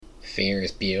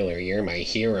Ferris Bueller, you're my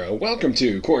hero. Welcome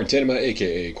to Quarantinema,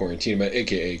 aka Quarantinema,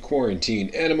 aka Quarantine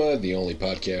Enema, the only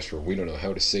podcast where we don't know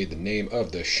how to say the name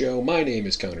of the show. My name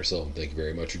is Connor Sullivan. Thank you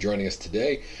very much for joining us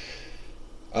today.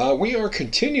 We are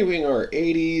continuing our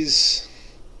 80s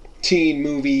teen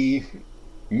movie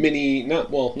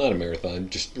not a marathon,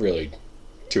 just really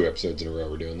 2 episodes in a row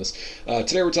we're doing this.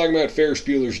 Today we're talking about Ferris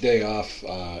Bueller's Day Off,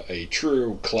 a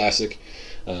true classic.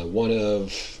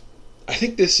 I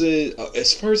think this is,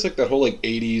 as far as like that whole like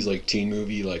 80s like teen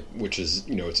movie, like, which is,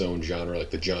 you know, its own genre, like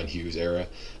the John Hughes era,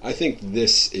 I think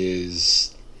this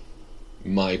is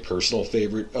my personal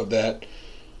favorite of that.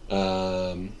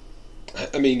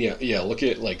 Look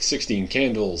at like 16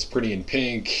 Candles, Pretty in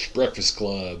Pink, Breakfast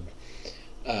Club,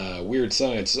 Weird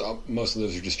Science. Most of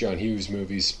those are just John Hughes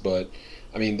movies, but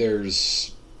I mean,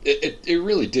 it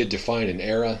really did define an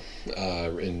era,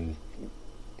 and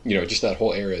you know, just that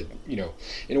whole era, you know,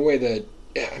 in a way that,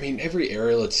 I mean, every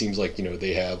era, it seems like, you know,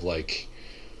 they have like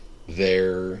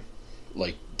their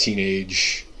like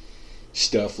teenage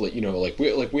stuff, like, you know, like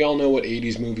we all know what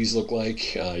 80s movies look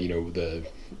like, that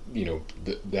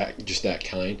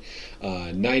kind.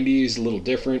 90s a little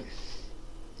different.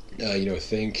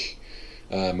 Think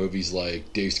movies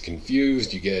like Dazed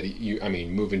Confused.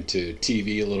 Move into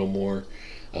TV a little more.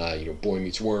 Boy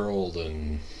Meets World,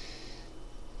 and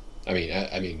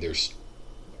there's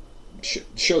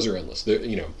shows are endless.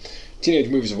 Teenage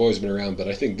movies have always been around, but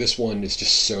I think this one is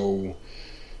just so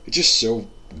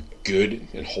good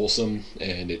and wholesome,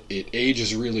 and it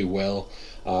ages really well.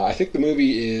 I think the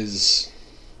movie is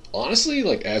honestly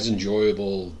like as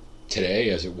enjoyable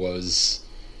today as it was,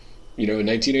 in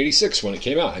 1986 when it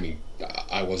came out. I mean,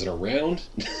 I wasn't around,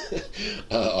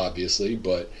 obviously,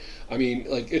 but I mean,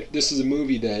 this is a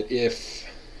movie that if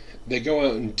they go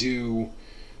out and do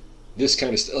this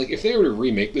kind of stuff, like if they were to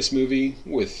remake this movie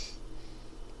with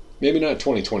maybe not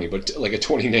 2020, but like a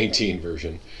 2019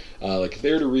 version, like if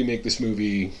they were to remake this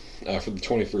movie for the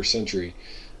 21st century,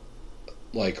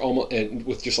 like almost, and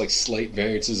with just like slight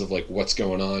variances of like what's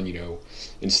going on,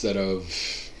 instead of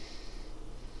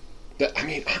that, I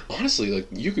mean, honestly, like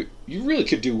you really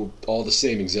could do all the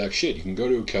same exact shit. You can go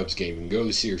to a Cubs game, you can go to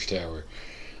the Sears Tower,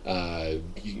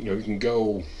 you can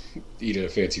go eat at a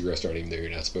fancy restaurant even though you're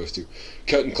not supposed to.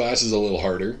 Cutting class is a little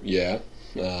harder, yeah.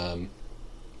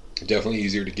 Definitely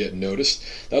easier to get noticed.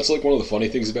 That's like one of the funny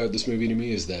things about this movie to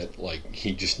me, is that like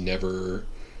he does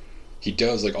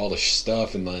like all the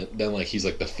stuff, and then like he's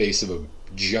like the face of a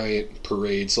giant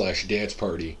parade / dance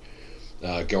party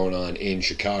going on in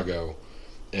Chicago,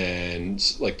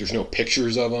 and like there's no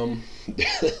pictures of him.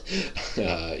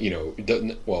 It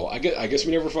doesn't. Well, I guess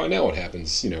we never find out what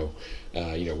happens.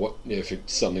 What if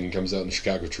something comes out in the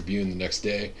Chicago Tribune the next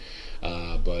day?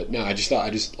 But no, I just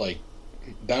like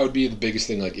that would be the biggest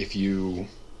thing. Like if you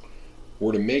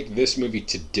were to make this movie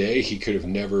today, he could have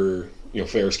never.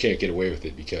 Ferris can't get away with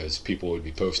it because people would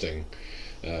be posting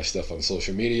stuff on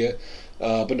social media.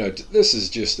 But no, this is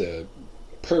just a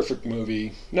perfect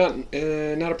movie. Not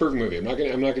a perfect movie. I'm not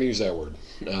gonna use that word.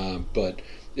 But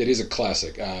it is a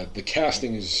classic. The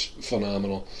casting is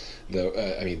phenomenal.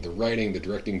 The writing, the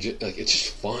directing, like it's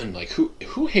just fun. Like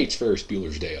who hates Ferris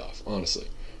Bueller's Day Off? Honestly,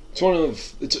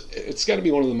 it's got to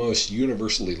be one of the most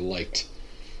universally liked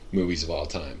movies of all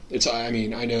time.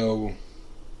 I know.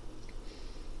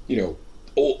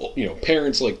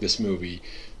 Parents like this movie,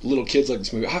 little kids like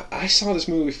this movie. I saw this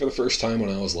movie for the first time when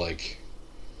I was like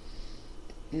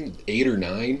 8 or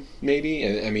 9, maybe,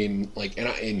 and I mean, like,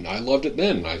 and I loved it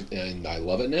then, and I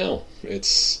love it now.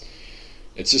 It's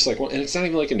just like and it's not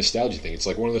even like a nostalgia thing. It's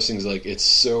like one of those things, like it's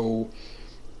so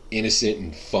innocent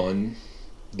and fun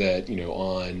that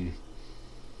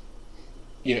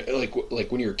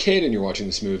like when you're a kid and you're watching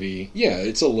this movie, yeah,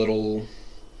 it's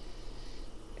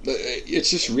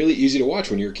just really easy to watch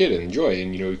when you're a kid and enjoy,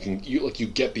 and you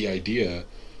get the idea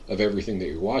of everything that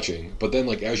you're watching. But then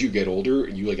like as you get older,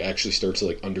 you like actually start to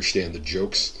like understand the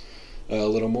jokes a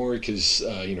little more, because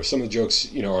some of the jokes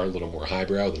are a little more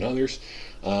highbrow than others.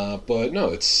 But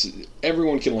no,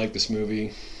 everyone can like this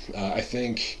movie. I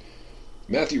think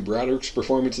Matthew Broderick's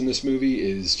performance in this movie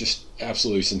is just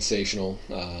absolutely sensational.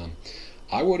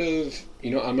 I would have,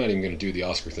 I'm not even going to do the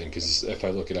Oscar thing, because if I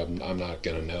look it up, I'm not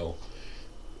going to know.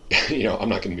 I'm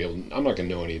not going to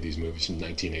know any of these movies from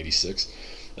 1986.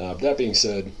 That being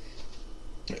said,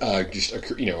 just a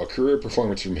career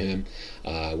performance from him.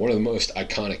 One of the most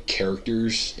iconic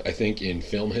characters, I think, in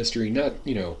film history. Not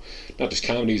just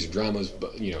comedies or dramas,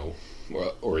 but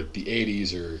or the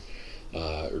 80s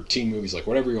or teen movies, like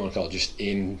whatever you want to call it. Just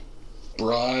in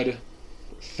broad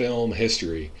film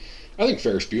history, I think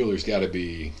Ferris Bueller's got to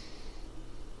be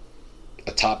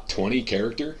a top 20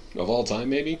 character of all time,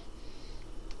 maybe.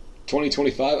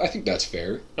 2025. I think that's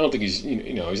fair. I don't think he's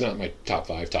he's not my top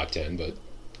 5, top 10, but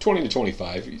 20 to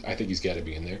 25, I think he's got to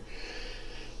be in there.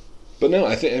 But no,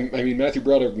 I mean Matthew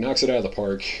Broderick knocks it out of the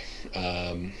park.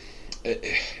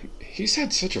 He's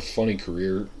had such a funny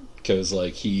career because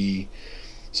he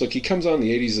comes on in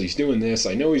the 80s, he's doing this.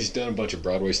 I know he's done a bunch of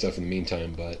Broadway stuff in the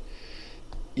meantime, but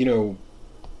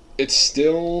it's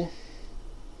still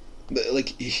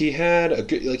he had a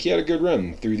good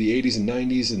run through the 80s and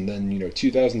 90s, and then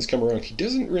 2000s come around. He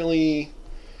doesn't really.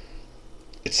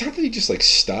 It's not that he just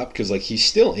stopped, because he's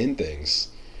still in things,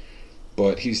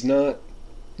 but he's not.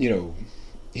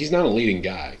 He's not a leading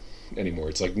guy anymore.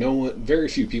 It's very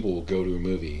few people will go to a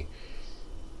movie,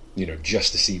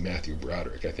 just to see Matthew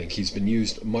Broderick. I think he's been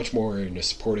used much more in a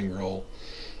supporting role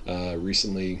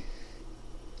recently.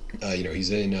 He's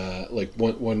in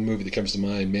one movie that comes to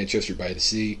mind, Manchester by the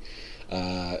Sea.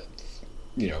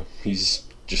 He's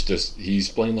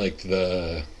playing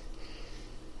the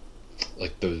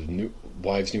new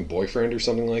wife's new boyfriend or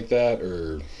something like that,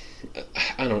 or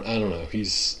I don't know.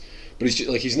 He's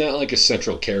not a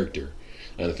central character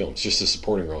in the film. It's just a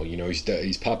supporting role.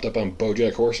 He's popped up on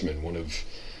BoJack Horseman, one of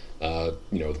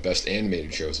the best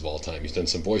animated shows of all time. He's done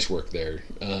some voice work there.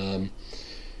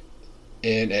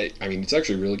 And I mean, it's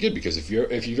actually really good, because if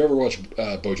you've ever watched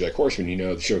BoJack Horseman,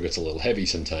 the show gets a little heavy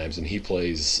sometimes, and he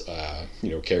plays a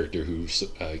character who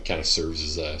kind of serves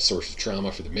as a source of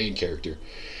trauma for the main character.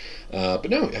 But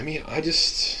no, I mean,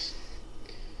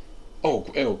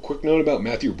 quick note about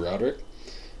Matthew Broderick.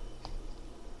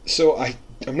 So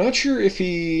I'm not sure if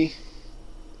he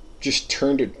just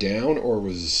turned it down or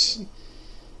was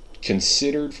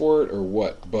considered for it or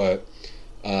what, but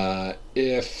I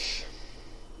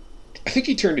think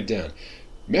he turned it down.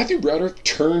 Matthew Broderick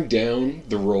turned down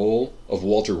the role of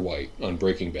Walter White on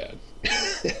Breaking Bad.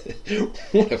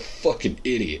 What a fucking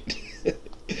idiot.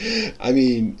 I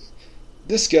mean,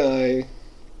 this guy...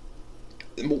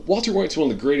 Walter White's one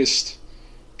of the greatest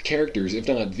characters, if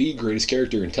not the greatest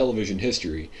character in television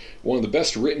history. One of the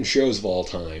best written shows of all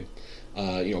time.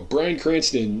 Bryan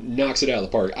Cranston knocks it out of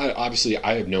the park. Obviously,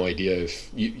 I have no idea if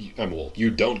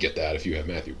you don't get that if you have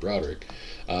Matthew Broderick.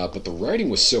 But the writing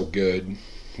was so good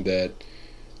that,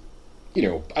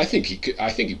 I think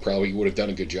he probably would have done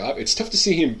a good job. It's tough to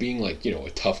see him being a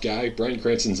tough guy. Bryan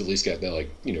Cranston's at least got that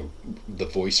the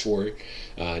voice for it.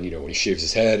 And when he shaves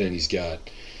his head and he's got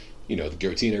the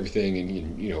goatee and everything,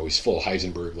 and he's full of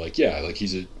Heisenberg.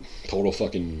 He's a total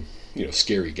fucking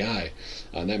scary guy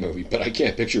on that movie. But I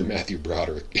can't picture Matthew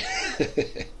Broderick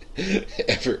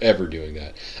ever doing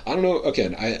that. I don't know.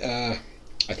 Again, I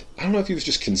don't know if he was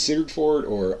just considered for it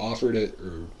or offered it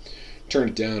or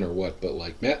turned it down or what. But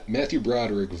Matthew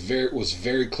Broderick was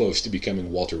very close to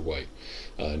becoming Walter White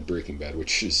in Breaking Bad,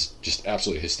 which is just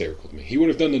absolutely hysterical to me. He would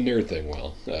have done the nerd thing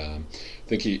well. I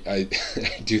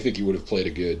do think he would have played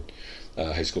a good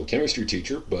high school chemistry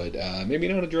teacher, but maybe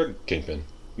not a drug kingpin.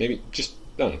 Maybe I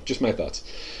don't know, just my thoughts.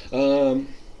 The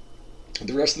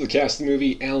rest of the cast of the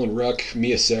movie: Alan Ruck,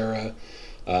 Mia Sara,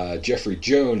 Jeffrey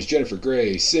Jones, Jennifer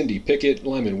Grey, Cindy Pickett,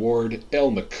 Lyman Ward,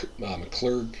 Elle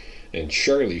McClurg, and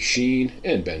Charlie Sheen,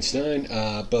 and Ben Stein.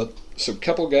 So a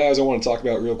couple guys I want to talk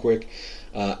about real quick.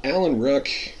 Alan Ruck,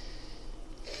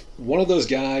 one of those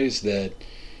guys that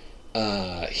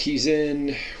he's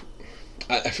in...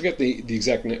 I forget the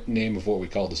exact name of what we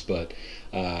call this, but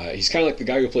he's kind of like the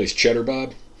guy who plays Cheddar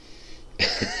Bob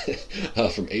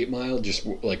from 8 Mile. Just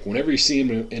whenever you see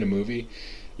him in a movie,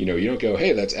 you don't go,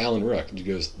 "Hey, that's Alan Ruck." He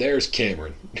goes, "There's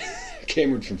Cameron."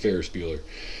 Cameron from Ferris Bueller.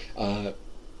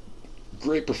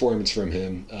 Great performance from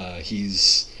him.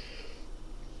 He's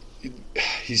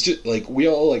just we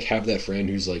all have that friend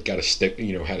who's got a stick,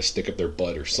 had a stick up their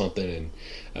butt or something,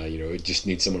 and it just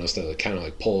needs someone else to kind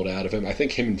of pull it out of him. I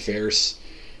think him and Ferris,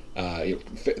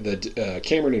 the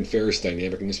Cameron and Ferris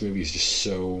dynamic in this movie is just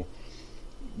so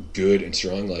good and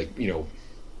strong.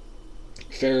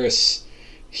 Ferris,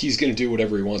 he's going to do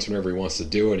whatever he wants whenever he wants to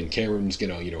do it, and Cameron's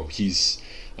going to, he's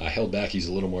held back, he's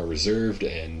a little more reserved,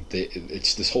 and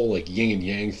it's this whole yin and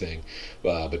yang thing.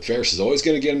 But Ferris is always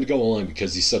going to get him to go along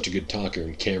because he's such a good talker,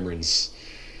 and Cameron's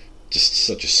just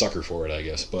such a sucker for it, I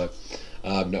guess. But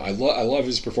no, I love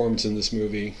his performance in this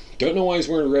movie. Don't know why he's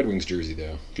wearing a Red Wings jersey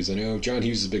though, because I know John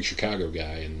Hughes is a big Chicago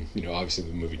guy, and obviously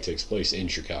the movie takes place in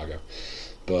Chicago.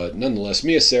 But nonetheless,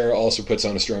 Mia Sara also puts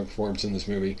on a strong performance in this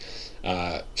movie.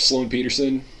 Sloane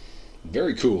Peterson,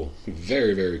 very cool,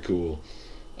 very, very cool.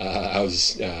 I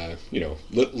was,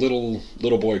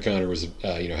 little boy Connor was,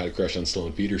 had a crush on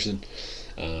Sloane Peterson.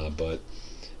 But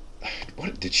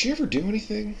what did she ever do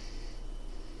anything?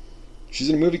 She's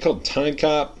in a movie called Time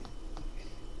Cop.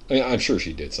 I'm sure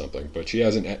she did something, but she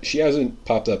hasn't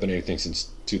popped up in anything since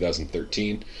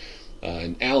 2013.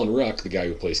 And Alan Ruck, the guy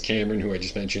who plays Cameron, who I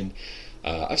just mentioned,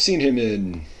 I've seen him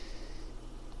in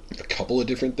a couple of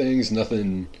different things.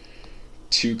 Nothing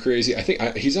too crazy. I think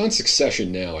he's on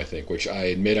Succession now, I think, which I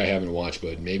admit I haven't watched,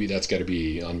 but maybe that's got to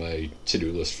be on my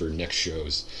to-do list for next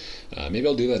shows. Maybe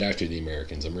I'll do that after The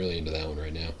Americans. I'm really into that one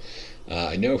right now.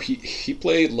 I know he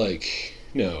played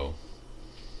no,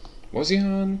 was he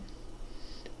on?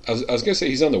 I was gonna say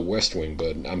he's on The West Wing,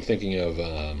 but I'm thinking of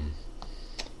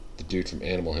the dude from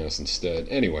Animal House instead.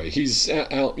 Anyway, he's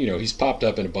out. He's popped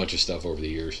up in a bunch of stuff over the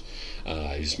years.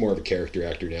 He's more of a character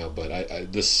actor now,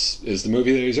 but this is the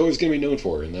movie that he's always going to be known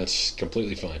for, and that's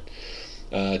completely fine.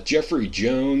 Jeffrey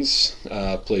Jones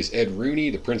plays Ed Rooney,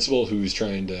 the principal who's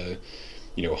trying to,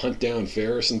 hunt down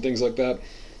Ferris and things like that.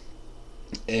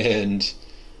 And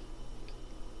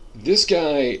this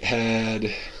guy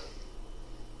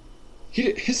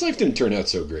his life didn't turn out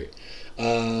so great.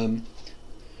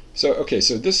 So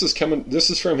this is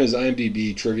from his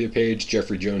IMDb trivia page,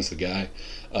 Jeffrey Jones, the guy.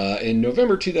 In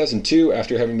November 2002,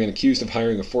 after having been accused of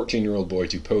hiring a 14-year-old boy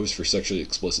to pose for sexually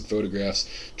explicit photographs,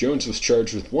 Jones was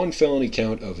charged with one felony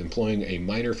count of employing a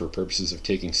minor for purposes of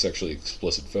taking sexually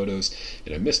explicit photos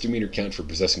and a misdemeanor count for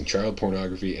possessing child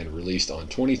pornography, and released on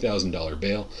 $20,000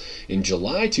 bail. In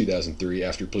July 2003,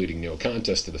 after pleading no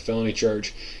contest to the felony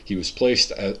charge, he was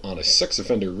placed on a sex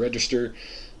offender register,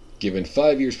 given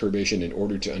 5 years probation in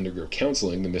order to undergo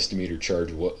counseling. The misdemeanor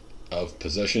charge of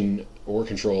possession or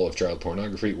control of child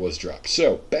pornography was dropped.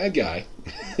 So, bad guy.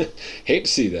 Hate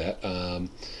to see that.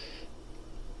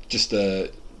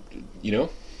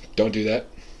 Don't do that.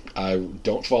 I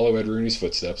don't follow Ed Rooney's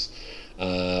footsteps.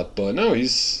 But no,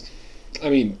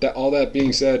 all that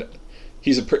being said,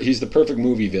 he's the perfect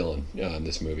movie villain in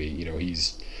this movie.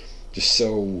 He's just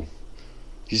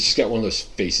got one of those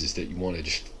faces that you want to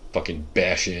just fucking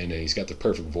bash in, and he's got the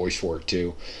perfect voice for it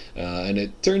too. And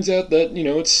it turns out that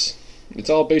it's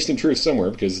all based in truth somewhere,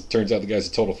 because it turns out the guy's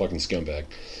a total fucking scumbag.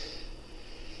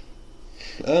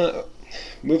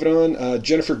 Moving on,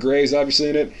 Jennifer Grey's obviously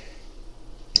in it.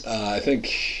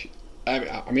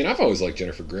 I've always liked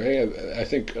Jennifer Grey. I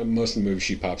think most of the movies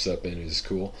she pops up in is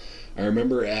cool. I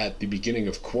remember at the beginning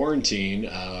of quarantine,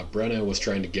 Brenna was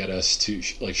trying to get us to,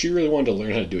 she really wanted to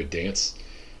learn how to do a dance.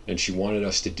 And she wanted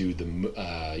us to do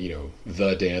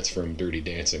the dance from Dirty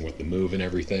Dancing with the move and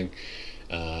everything.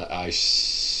 I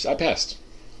passed.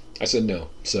 I said no.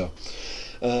 So,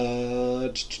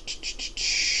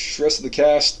 rest of the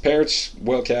cast, parents,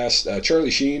 well cast.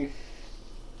 Charlie Sheen,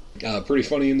 pretty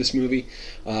funny in this movie.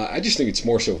 I just think it's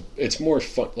more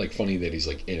funny that he's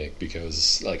in it,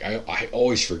 because I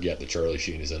always forget that Charlie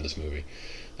Sheen is in this movie.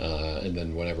 And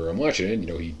then whenever I'm watching it,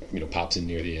 he pops in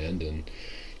near the end, and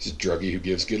he's a druggie who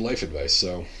gives good life advice.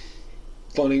 So,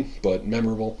 funny, but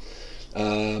memorable.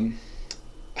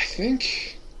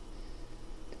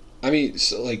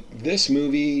 This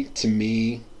movie, to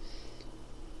me,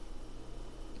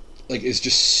 is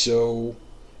just so...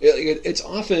 It's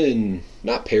often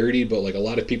not parodied, but, a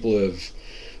lot of people have,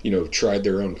 tried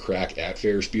their own crack at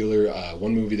Ferris Bueller.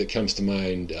 One movie that comes to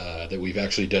mind that we've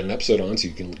actually done an episode on, so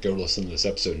you can go listen to this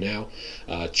episode now,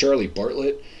 Charlie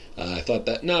Bartlett. I thought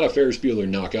that, not a Ferris Bueller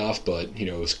knockoff, but,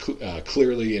 it was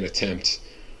clearly an attempt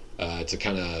to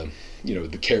kind of,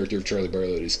 the character of Charlie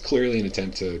Bartlett is clearly an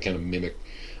attempt to kind of mimic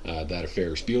that of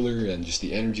Ferris Bueller, and just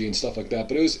the energy and stuff like that.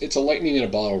 But it's a lightning in a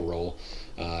bottle role.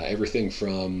 Everything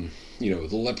from,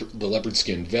 the leopard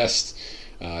skin vest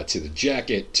to the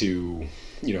jacket to,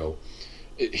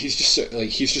 he's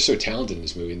just so talented in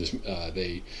this movie. And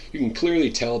you can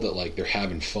clearly tell that they're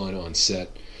having fun on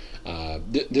set.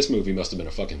 This movie must have been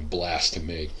a fucking blast to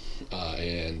make,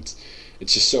 and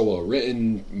it's just so well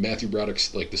written. Matthew Broderick's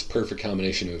this perfect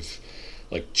combination of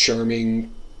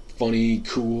charming, funny,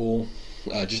 cool.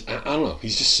 I don't know.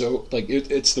 He's just so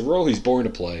it's the role he's born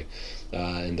to play,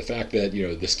 and the fact that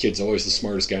this kid's always the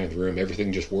smartest guy in the room.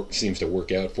 Everything just seems to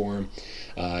work out for him.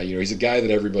 He's a guy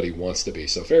that everybody wants to be.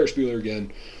 So Ferris Bueller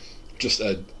again, just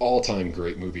an all-time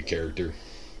great movie character,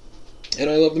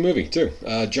 and I love the movie too.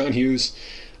 John Hughes.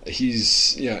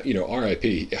 He's,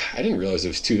 R.I.P. I didn't realize it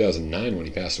was 2009 when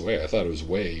he passed away. I thought it was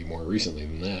way more recently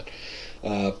than that.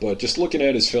 But just looking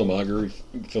at his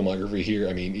filmography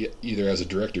here, either as a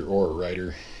director or a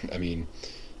writer.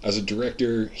 As a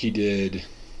director, he did...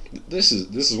 This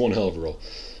is one hell of a role.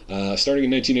 Starting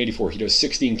in 1984, he does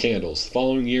 16 Candles. The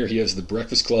following year, he has The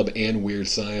Breakfast Club and Weird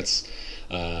Science.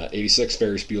 86,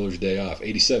 Ferris Bueller's Day Off.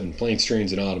 87, Planes,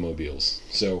 Trains, and Automobiles.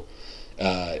 So...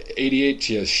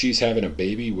 88, She's Having a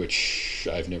Baby, which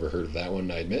I've never heard of that one,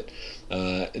 I admit.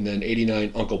 And then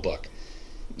 89, Uncle Buck.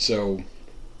 So,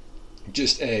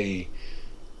 just a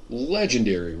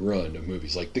legendary run of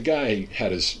movies. Like, the guy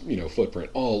had his, footprint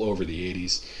all over the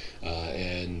 80s.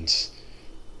 And,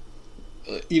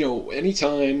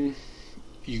 anytime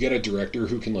you get a director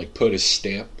who can, like, put a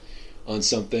stamp on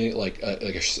something, like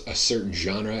a certain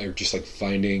genre, or just, like,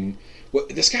 finding... Well,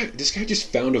 this guy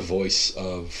just found a voice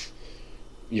of,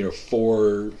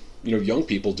 for, young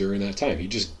people during that time. He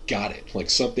just got it. Like,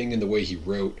 something in the way he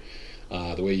wrote,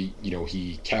 the way,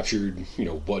 he captured,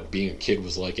 what being a kid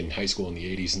was like in high school in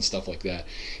the 80s and stuff like that.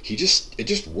 It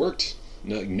just worked.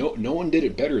 No one did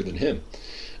it better than him.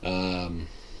 I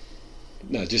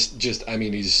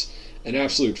mean, he's an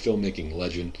absolute filmmaking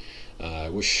legend. I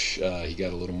wish he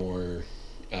got a little more...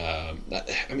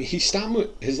 he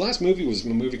stopped... His last movie was a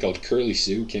movie called Curly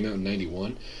Sue, came out in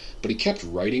 91, but he kept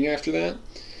writing after that.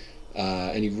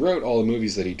 And he wrote all the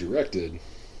movies that he directed.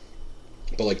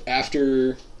 But, like,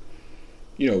 after...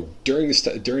 during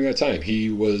that time, he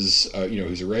was, he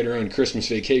was a writer on Christmas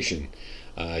Vacation.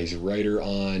 He's a writer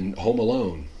on Home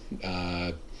Alone,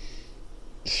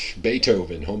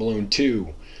 Beethoven, Home Alone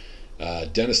 2,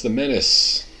 Dennis the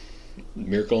Menace,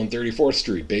 Miracle on 34th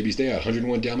Street, Baby's Day Out,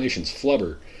 101 Dalmatians,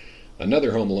 Flubber,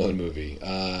 another Home Alone movie,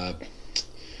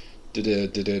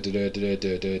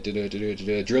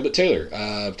 Drillbit Taylor.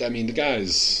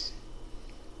 The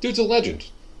dude's a legend.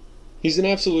 He's an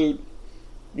absolute...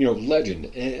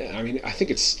 legend. I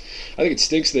think it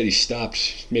stinks that he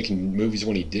stopped making movies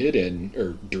when he did,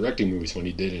 or directing movies when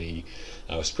he did, and he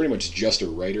was pretty much just a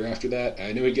writer after that.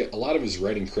 I know a lot of his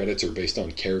writing credits are based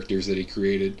on characters that he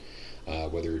created,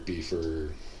 whether it be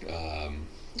for,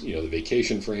 the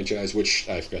Vacation franchise, which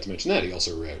I forgot to mention that he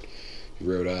also wrote. He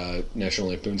wrote National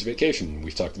Lampoon's Vacation.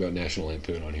 We've talked about National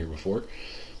Lampoon on here before.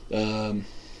 Dude's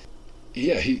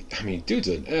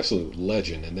an absolute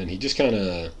legend, and then he just kind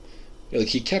of... Like,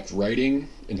 he kept writing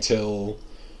until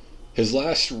his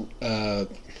last,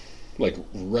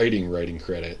 writing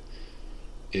credit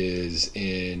is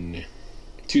in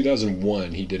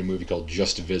 2001. He did a movie called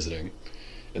Just Visiting.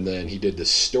 And then he did the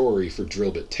story for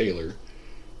Drillbit Taylor,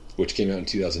 which came out in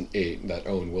 2008, that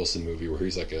Owen Wilson movie where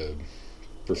he's like a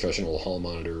professional hall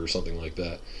monitor or something like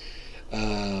that.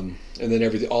 And then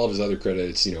all of his other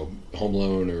credits, Home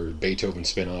Alone or Beethoven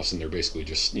spinoffs, and they're basically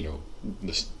just,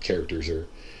 the characters are...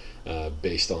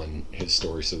 based on his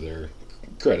story, so they're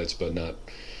credits, but not,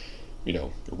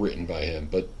 written by him.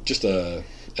 But just an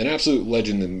absolute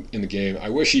legend in the game. I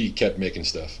wish he kept making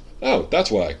stuff. Oh, that's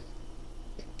why.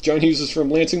 John Hughes is from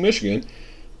Lansing, Michigan,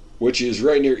 which is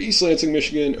right near East Lansing,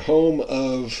 Michigan, home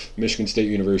of Michigan State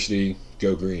University.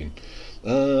 Go Green.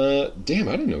 Damn,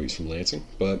 I didn't know he's from Lansing,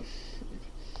 but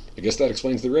I guess that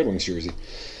explains the Red Wings jersey.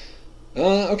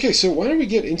 Okay, so why don't we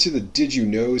get into the Did You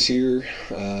Knows here?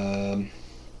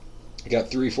 I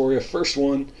got 3 for you. First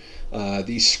one,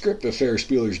 the script of Ferris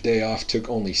Bueller's Day Off took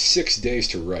only 6 days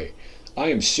to write.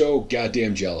 I am so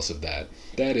goddamn jealous of that.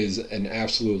 That is an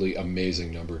absolutely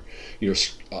amazing number.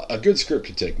 A good script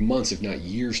could take months, if not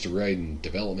years, to write, and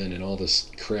development and all this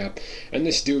crap. And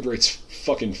this dude writes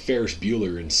fucking Ferris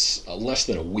Bueller in less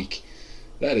than a week.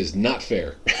 That is not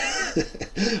fair.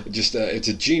 It's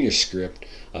a genius script.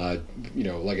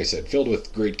 Like I said, filled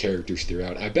with great characters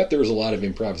throughout. I bet there was a lot of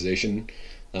improvisation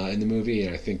in the movie,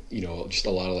 and I think, just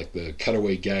a lot of, like, the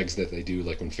cutaway gags that they do,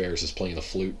 like when Ferris is playing the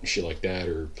flute and shit like that,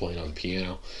 or playing on the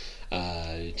piano.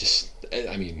 You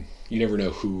never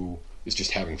know who is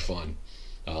just having fun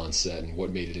on set, and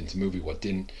what made it into movie, what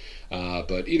didn't.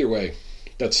 But either way,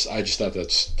 I just thought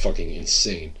that's fucking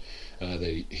insane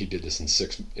that he did this in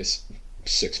six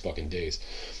fucking days.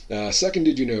 Second,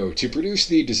 did you know, to produce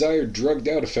the desired drugged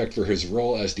out effect for his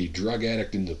role as the drug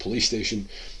addict in the police station,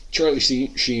 Charlie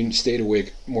Sheen stayed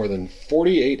awake more than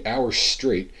 48 hours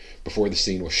straight before the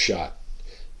scene was shot.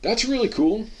 That's really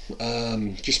cool,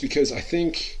 just because I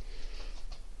think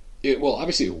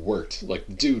obviously it worked. Like,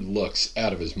 the dude looks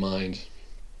out of his mind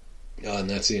in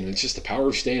that scene. It's just the power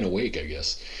of staying awake, I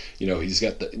guess. He's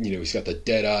got the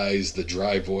dead eyes, the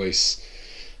dry voice.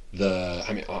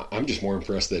 I'm just more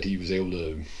impressed that he was able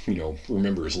to,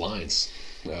 remember his lines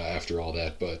after all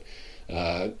that, but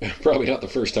probably not the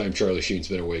first time Charlie Sheen's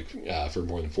been awake for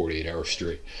more than 48 hours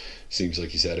straight. Seems like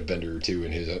he's had a bender or two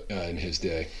in his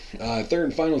day. Third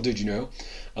and final, did you know?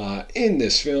 In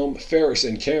this film, Ferris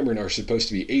and Cameron are supposed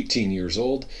to be 18 years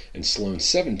old and Sloane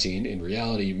 17. In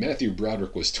reality, Matthew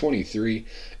Broderick was 23,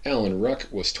 Alan Ruck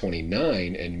was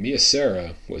 29, and Mia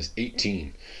Sara was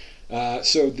 18.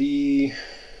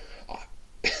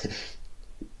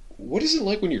 What is it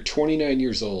like when you're 29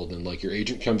 years old and, like, your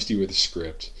agent comes to you with a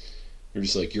script? You're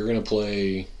just like, you're going to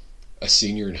play a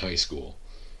senior in high school.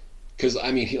 Because,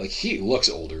 he looks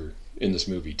older in this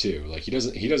movie too. Like he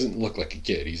doesn't look like a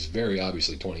kid. He's very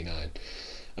obviously 29.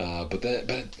 But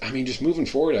I mean, just moving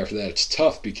forward after that, it's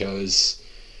tough because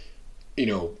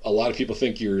a lot of people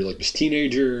think you're like this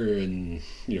teenager and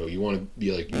you want to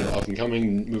be like up and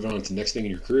coming, moving on to the next thing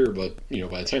in your career. But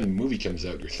by the time the movie comes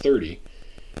out, you're 30,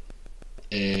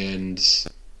 and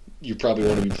you probably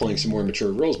want to be playing some more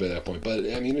mature roles by that point. But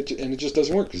I mean, it just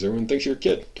doesn't work because everyone thinks you're a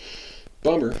kid.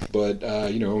 Bummer, but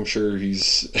I'm sure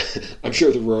I'm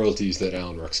sure the royalties that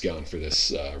Alan Ruck's gotten for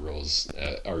this roles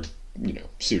are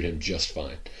suit him just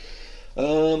fine.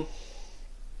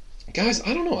 Guys,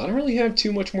 I don't know. I don't really have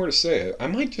too much more to say. I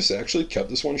might just actually cut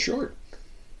this one short.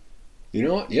 You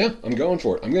know what? Yeah, I'm going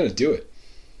for it. I'm going to do it.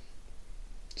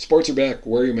 Sports are back.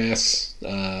 Wear your masks.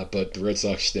 But the Red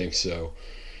Sox stink, so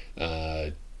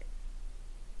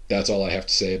that's all I have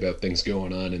to say about things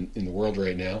going on in the world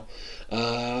right now.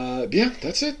 Yeah,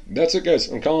 that's it. That's it, guys.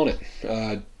 I'm calling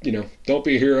it. Don't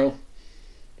be a hero.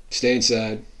 Stay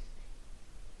inside.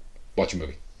 Watch a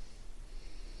movie.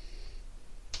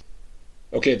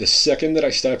 Okay, the second that I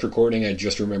stopped recording, I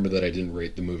just remembered that I didn't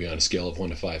rate the movie on a scale of 1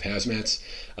 to 5 hazmats.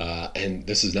 And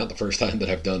this is not the first time that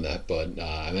I've done that, but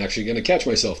I'm actually going to catch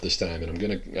myself this time, and I'm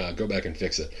going to go back and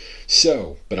fix it.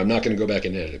 But I'm not going to go back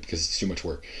and edit it because it's too much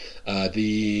work.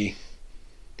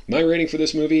 My rating for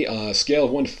this movie, scale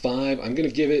of 1 to 5, I'm going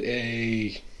to give it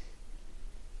a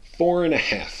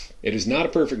 4.5. It is not a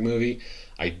perfect movie.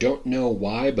 I don't know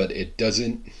why, but it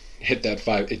doesn't hit that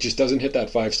 5. It just doesn't hit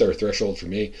that 5-star threshold for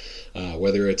me.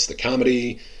 Whether it's the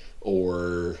comedy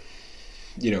or,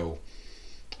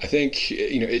 I think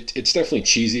it's definitely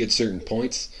cheesy at certain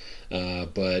points.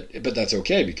 But that's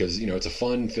okay because it's a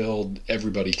fun-filled,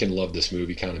 everybody can love this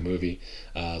movie kind of movie.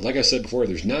 Like I said before,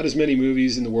 there's not as many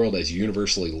movies in the world as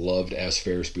universally loved as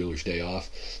Ferris Bueller's Day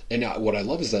Off. And what I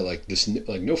love is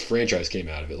that no franchise came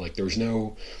out of it. Like there was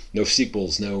no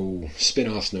sequels, no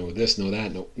spin-offs, no this, no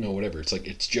that, no whatever. It's like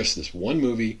it's just this one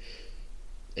movie,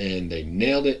 and they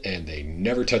nailed it, and they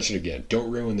never touched it again. Don't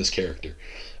ruin this character.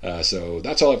 So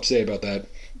that's all I have to say about that.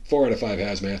 4 out of 5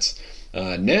 hazmats.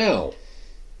 Now.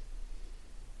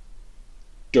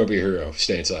 Don't be a hero.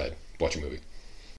 Stay inside. Watch a movie.